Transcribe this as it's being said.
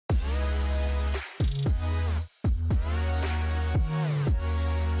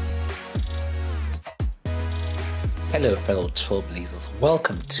Hello fellow trailblazers,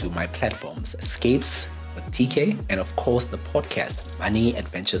 welcome to my platforms Escapes with TKay and of course the podcast Money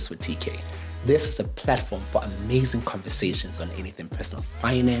Adventures with TKay. This is a platform for amazing conversations on anything personal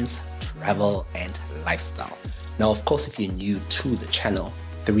finance, travel and lifestyle. Now of course if you're new to the channel,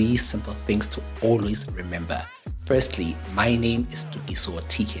 3 simple things to always remember. Firstly, my name is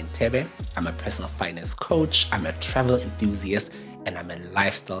TKay Ntebe. I'm a personal finance coach, I'm a travel enthusiast and I'm a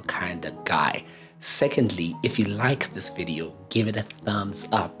lifestyle kind of guy. Secondly, if you like this video, give it a thumbs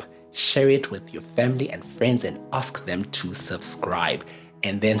up, share it with your family and friends and ask them to subscribe.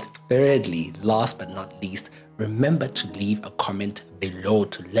 And then thirdly, last but not least, remember to leave a comment below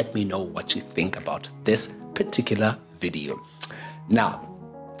to let me know what you think about this particular video. Now,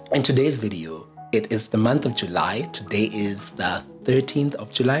 in today's video, it is the month of July. Today is the 13th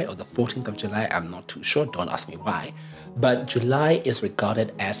of July or the 14th of July. I'm not too sure. Don't ask me why. But July is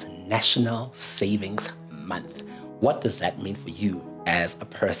regarded as National Savings Month. What does that mean for you as a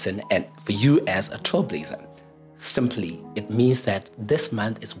person and for you as a trailblazer? Simply, it means that this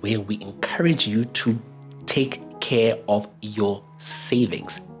month is where we encourage you to take care of your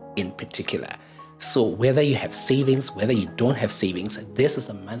savings in particular. So whether you have savings, whether you don't have savings, this is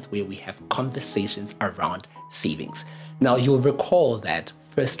the month where we have conversations around savings. Now, you'll recall that,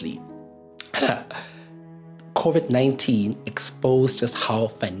 firstly, COVID-19 exposed just how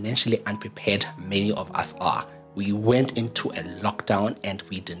financially unprepared many of us are. We went into a lockdown and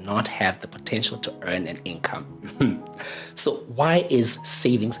we did not have the potential to earn an income. So why is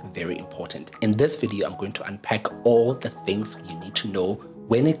savings very important? In this video, I'm going to unpack all the things you need to know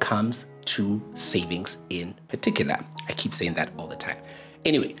when it comes to savings in particular. I keep saying that all the time.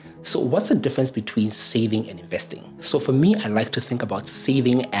 Anyway, so what's the difference between saving and investing? So for me, I like to think about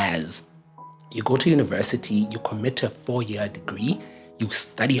saving as you go to university, you commit to a 4-year degree, you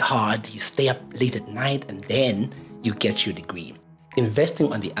study hard, you stay up late at night, and then you get your degree.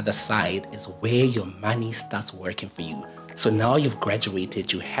 Investing on the other side is where your money starts working for you. So now you've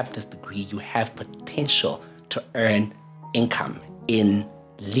graduated, you have this degree, you have potential to earn income in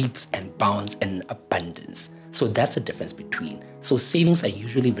leaps and bounds and abundance. So that's the difference between. So savings are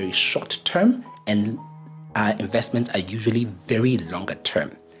usually very short term and investments are usually very longer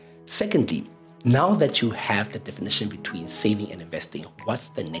term. Secondly, now that you have the definition between saving and investing, what's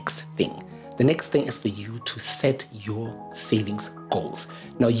the next thing? The next thing is for you to set your savings goals.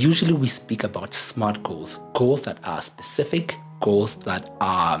 Now, usually we speak about SMART goals, goals that are specific, goals that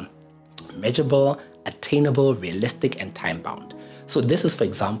are measurable, attainable, realistic, and time-bound. So this is, for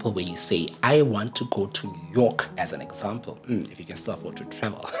example, where you say, I want to go to New York as an example, if you can still afford to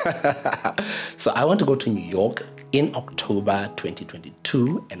travel. So I want to go to New York in October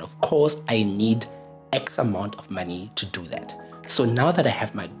 2022. And of course, I need X amount of money to do that. So now that I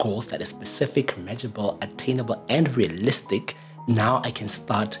have my goals that are specific, measurable, attainable, and realistic, now I can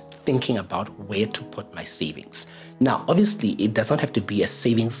start thinking about where to put my savings. Now, obviously, it does not have to be a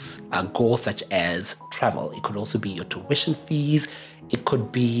savings goal such as travel. It could also be your tuition fees. It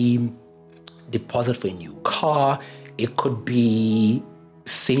could be deposit for a new car. It could be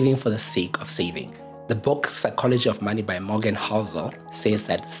saving for the sake of saving. The book Psychology of Money by Morgan Housel says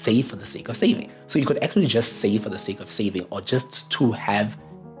that save for the sake of saving. So you could actually just save for the sake of saving or just to have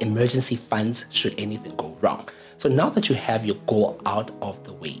emergency funds should anything go wrong. So now that you have your goal out of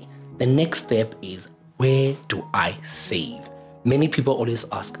the way, the next step is, where do I save? Many people always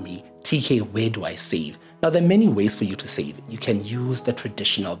ask me, TK, where do I save? Now, there are many ways for you to save. You can use the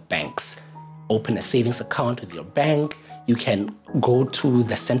traditional banks. Open a savings account with your bank. You can go to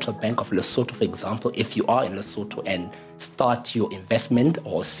the Central Bank of Lesotho, for example, if you are in Lesotho, and start your investment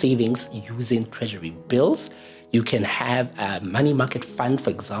or savings using treasury bills. You can have a money market fund,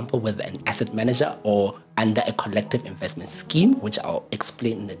 for example, with an asset manager or under a collective investment scheme, which I'll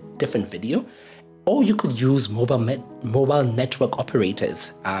explain in a different video. Or you could use mobile network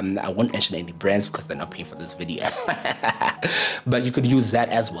operators. I won't mention any brands because they're not paying for this video. But you could use that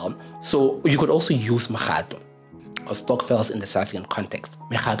as well. So you could also use Mekgatlho or stokvels in the South African context.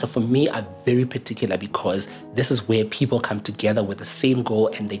 Mekgatlho for me are very particular because this is where people come together with the same goal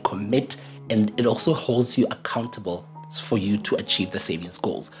and they commit, and it also holds you accountable for you to achieve the savings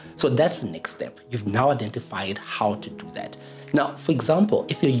goals. So that's the next step. You've now identified how to do that. Now, for example,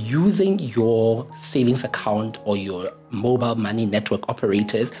 if you're using your savings account or your mobile money network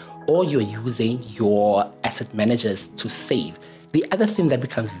operators, or you're using your asset managers to save, the other thing that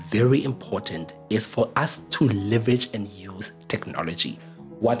becomes very important is for us to leverage and use technology.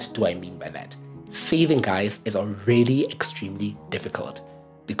 What do I mean by that? Saving, guys, is already extremely difficult.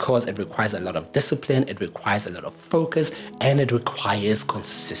 because it requires a lot of discipline, it requires a lot of focus, and it requires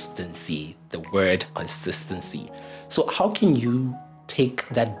consistency. The word consistency. So how can you take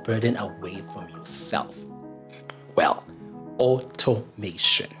that burden away from yourself? Well,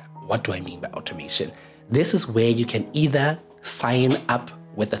 automation. What do I mean by automation? This is where you can either sign up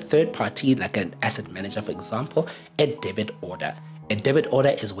with a third party, like an asset manager, for example, a debit order. A debit order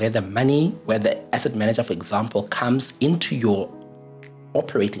is where the money, where the asset manager, for example, comes into your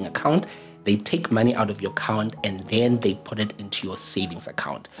operating account. They take money out of your account and then they put it into your savings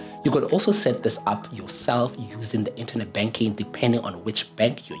account. You could also set this up yourself using the internet banking, depending on which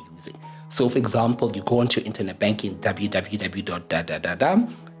bank you're using. So for example, you go onto your internet banking, www.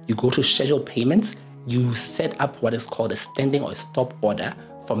 You go to schedule payments, you set up what is called a standing or a stop order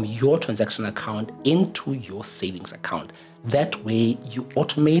from your transactional account into your savings account. That way you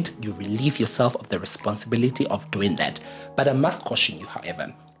automate, you relieve yourself of the responsibility of doing that. But I must caution you,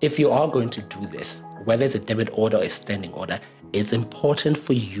 however, if you are going to do this, whether it's a debit order or a standing order, it's important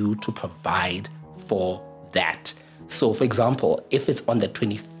for you to provide for that. So for example, if it's on the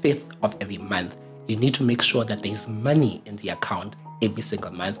 25th of every month, you need to make sure that there's money in the account every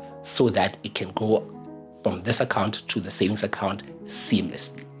single month so that it can go from this account to the savings account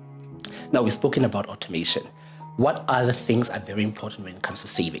seamlessly. Now, we've spoken about automation. What other things are very important when it comes to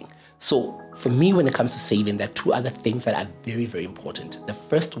saving? So for me, when it comes to saving, there are two other things that are very, very important. The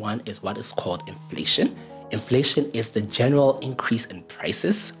first one is what is called inflation. Inflation is the general increase in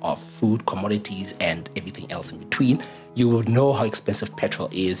prices of food, commodities, and everything else in between. You will know how expensive petrol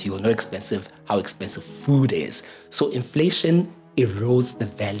is. You will know how expensive food is. So inflation erodes the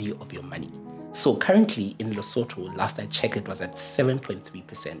value of your money. So currently in Lesotho, last I checked, it was at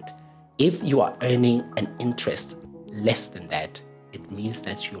 7.3%. If you are earning an interest less than that, it means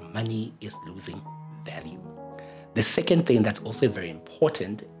that your money is losing value. The second thing that's also very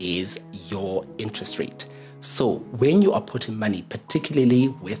important is your interest rate. So when you are putting money, particularly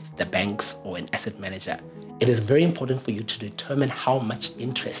with the banks or an asset manager, it is very important for you to determine how much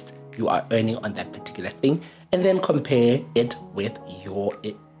interest you are earning on that particular thing and then compare it with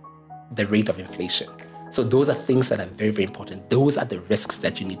the rate of inflation. So those are things that are very, very important. Those are the risks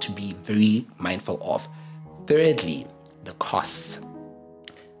that you need to be very mindful of. Thirdly, the costs.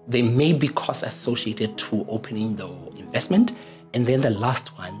 There may be costs associated to opening the investment. And then the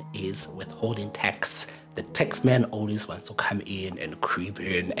last one is withholding tax. The tax man always wants to come in and creep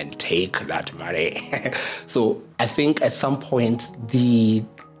in and take that money. So I think at some point, the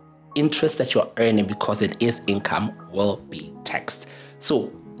interest that you're earning, because it is income, will be taxed.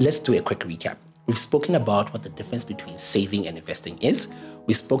 So let's do a quick recap. We've spoken about what the difference between saving and investing is.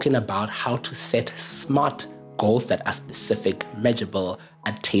 We've spoken about how to set smart goals that are specific, measurable,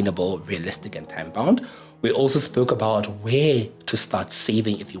 attainable, realistic, and time-bound. We also spoke about where to start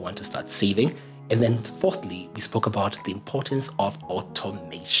saving if you want to start saving. And then fourthly, we spoke about the importance of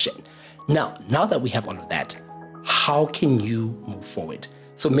automation. Now that we have all of that, how can you move forward?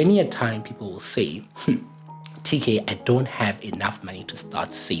 So many a time people will say, TK, I don't have enough money to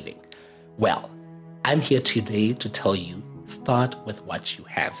start saving. Well, I'm here today to tell you, start with what you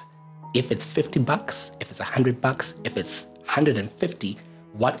have. If it's $50, if it's $100, if it's 150,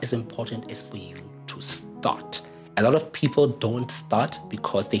 what is important is for you to start. A lot of people don't start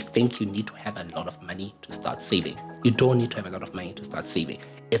because they think you need to have a lot of money to start saving. You don't need to have a lot of money to start saving.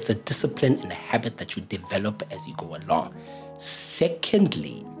 It's a discipline and a habit that you develop as you go along.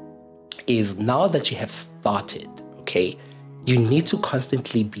 Secondly, is now that you have started, okay, you need to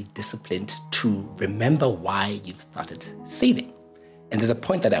constantly be disciplined to remember why you've started saving. And there's a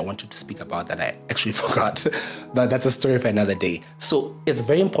point that I wanted to speak about that I actually forgot, but that's a story for another day. So it's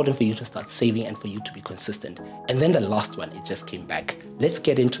very important for you to start saving and for you to be consistent. And then the last one, it just came back. Let's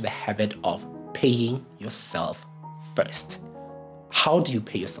get into the habit of paying yourself first. How do you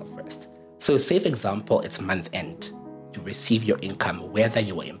pay yourself first? So say, for example, it's month end. You receive your income, whether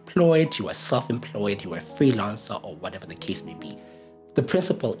you are employed, you are self-employed, you are a freelancer, or whatever the case may be. The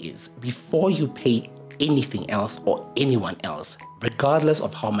principle is, before you pay anything else or anyone else, regardless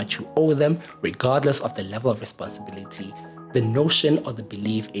of how much you owe them, regardless of the level of responsibility, the notion or the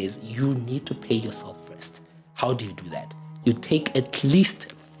belief is you need to pay yourself first. How do you do that? You take at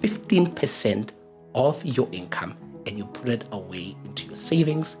least 15% of your income and you put it away into your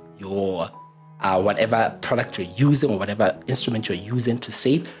savings, your whatever product you're using or whatever instrument you're using to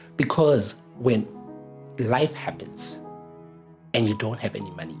save, because when life happens and you don't have any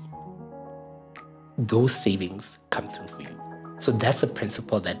money, those savings come through for you. So that's a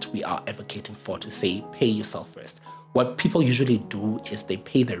principle that we are advocating for, to say, pay yourself first. What people usually do is they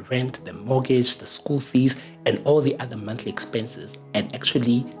pay the rent, the mortgage, the school fees, and all the other monthly expenses, and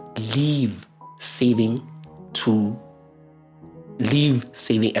actually leave saving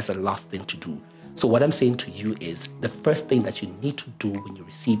as a last thing to do. So what I'm saying to you is the first thing that you need to do when you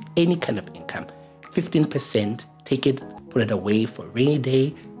receive any kind of income, 15%, take it, put it away for a rainy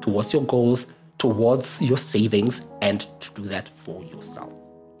day, towards your goals, towards your savings, and to do that for yourself.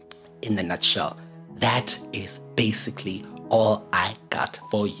 In a nutshell, that is basically all I got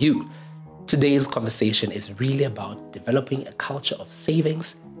for you. Today's conversation is really about developing a culture of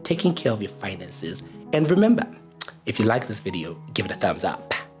savings, taking care of your finances. And remember, if you like this video, give it a thumbs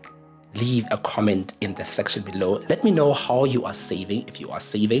up. Leave a comment in the section below. Let me know how you are saving, if you are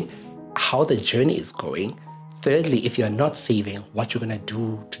saving, how the journey is going. Thirdly, if you're not saving, what you're gonna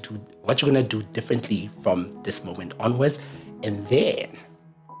do differently from this moment onwards. And then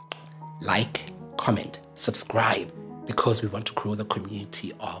like, comment, subscribe, because we want to grow the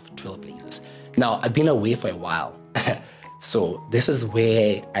community of trailblazers. Now, I've been away for a while. So this is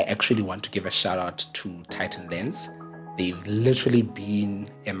where I actually want to give a shout out to Titan Lens. They've literally been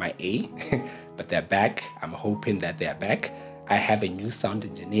MIA, but they're back. I'm hoping that they're back. I have a new sound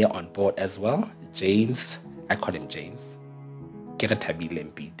engineer on board as well, James. I call him James.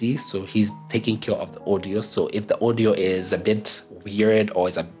 Tabile MPD. So he's taking care of the audio. So if the audio is a bit weird or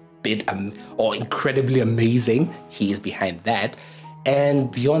is a bit or incredibly amazing, he is behind that.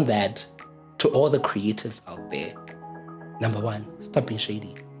 And beyond that, to all the creatives out there, number one, stop being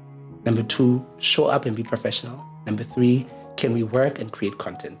shady. Number two, show up and be professional. Number three, can we work and create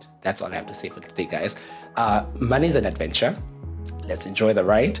content? That's all I have to say for today, guys. Money is an adventure. Let's enjoy the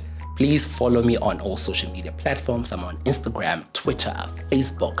ride. Please follow me on all social media platforms. I'm on Instagram, Twitter,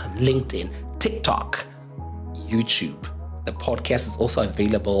 Facebook, LinkedIn, TikTok, YouTube. The podcast is also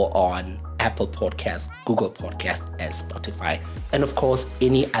available on Apple Podcasts, Google Podcasts, and Spotify. And of course,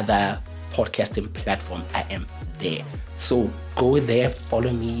 any other podcasting platform, I am there. So go there,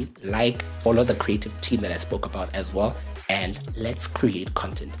 follow me, follow the creative team that I spoke about as well, and let's create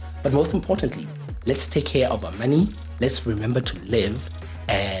content. But most importantly, let's take care of our money. Let's remember to live.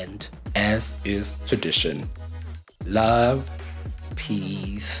 And as is tradition, love,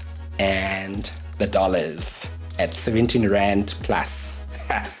 peace, and the dollars at 17 Rand plus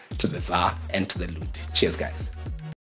to the ZAR and to the loot. Cheers, guys.